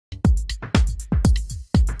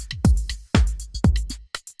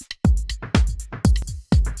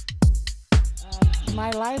my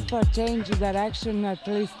life changed direction at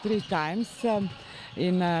least 3 times.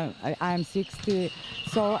 I'm 60,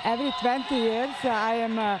 so every 20 years I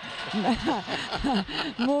am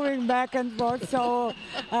moving back and forth. So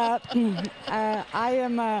I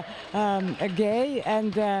am gay,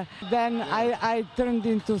 and then I turned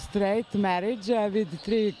into straight marriage with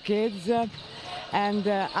 3 kids. And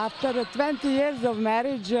after 20 years of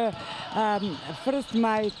marriage, first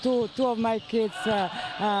my two of my kids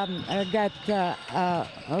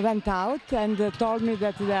went out and told me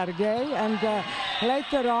that they are gay, and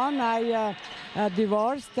later on I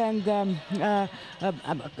divorced and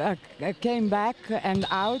came back and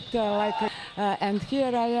out, and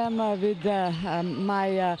here I am with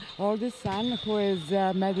my oldest son, who is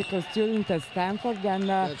a medical student at Stanford. And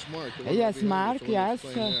that's Mark. Yes, Mark. Yes,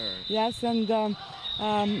 yes, and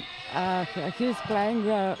he's playing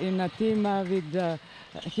in a team with.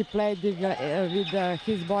 He played with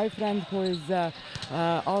his boyfriend, who is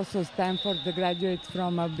also Stanford graduate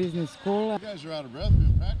from a business school. You guys are out of breath. We've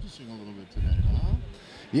been practicing a little bit today, huh?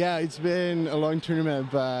 Yeah, it's been a long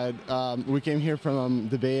tournament, but we came here from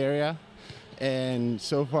the Bay Area, and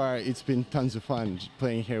so far it's been tons of fun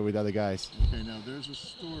playing here with other guys. Okay, now there's a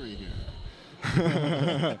story here.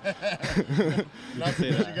 Not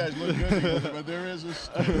because you guys look good together, but there is a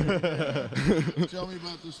story. Tell me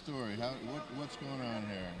about the story. What's going on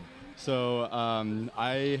here? So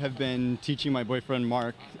I have been teaching my boyfriend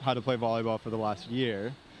Mark how to play volleyball for the last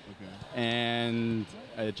year. Okay. And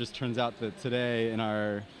it just turns out that today in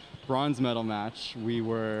our bronze medal match, we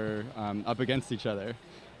were up against each other,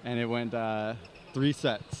 and it went 3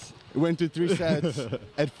 sets. It went to 3 sets.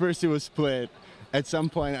 At first it was split. At some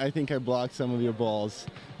point, I think I blocked some of your balls,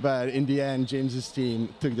 but in the end, James's team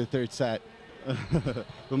took the 3rd set. But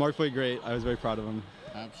Mark played great. I was very proud of him.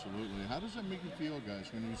 Absolutely. How does that make you feel,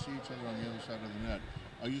 guys, when you see each other on the other side of the net?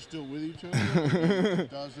 Are you still with each other?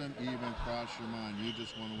 It doesn't even cross your mind. You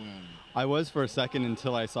just want to win. I was for a second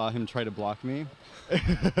until I saw him try to block me.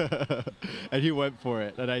 And he went for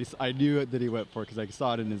it. And I knew that he went for it because I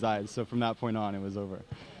saw it in his eyes. So from that point on, it was over.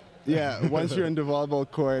 Yeah, once you're on the volleyball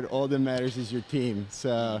court, all that matters is your team.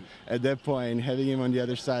 So at that point, having him on the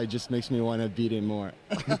other side just makes me want to beat him more.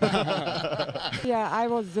 Yeah, I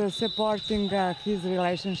was supporting his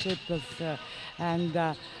relationship, and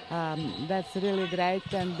that's really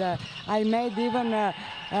great. And I made even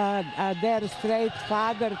their straight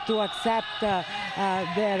father to accept they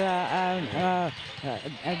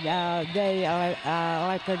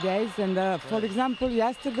like a gays. And for example,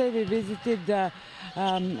 yesterday we visited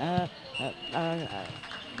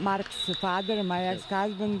Mark's father, my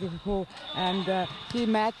ex-husband, and he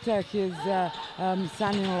met his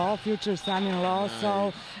son-in-law, future son-in-law,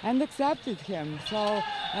 so, and accepted him. So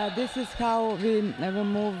this is how we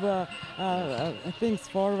move things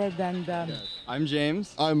forward. And I'm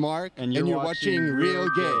James. I'm Mark, and you're watching Real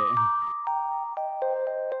Gay.